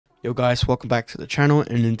Yo guys, welcome back to the channel,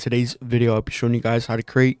 and in today's video I'll be showing you guys how to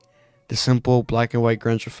create the simple black and white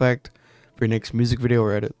grunge effect for your next music video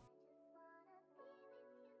or edit.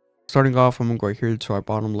 Starting off, I'm going to go right here to our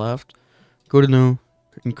bottom left, go to new,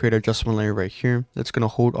 and create an adjustment layer right here. That's going to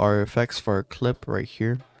hold our effects for our clip right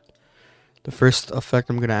here. The first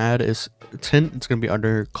effect I'm going to add is tint. It's going to be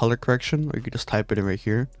under color correction, or you can just type it in right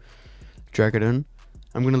here, drag it in.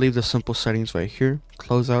 I'm going to leave the simple settings right here,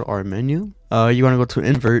 close out our menu. You want to go to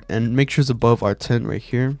invert and make sure it's above our tint right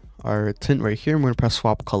here. I'm going to press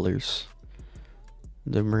swap colors.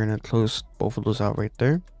 Then we're going to close both of those out right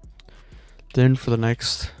there. Then for the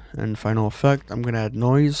next and final effect, I'm going to add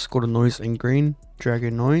noise. Go to noise and grain, drag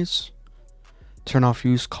in noise. Turn off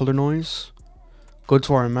use color noise. Go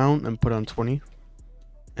to our amount and put on 20.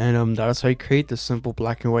 And that's how you create the simple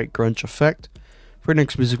black and white grunge effect for your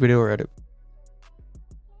next music video or edit.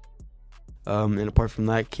 And apart from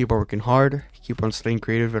that, keep on working hard, keep on staying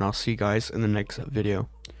creative, and I'll see you guys in the next video.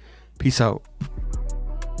 Peace out.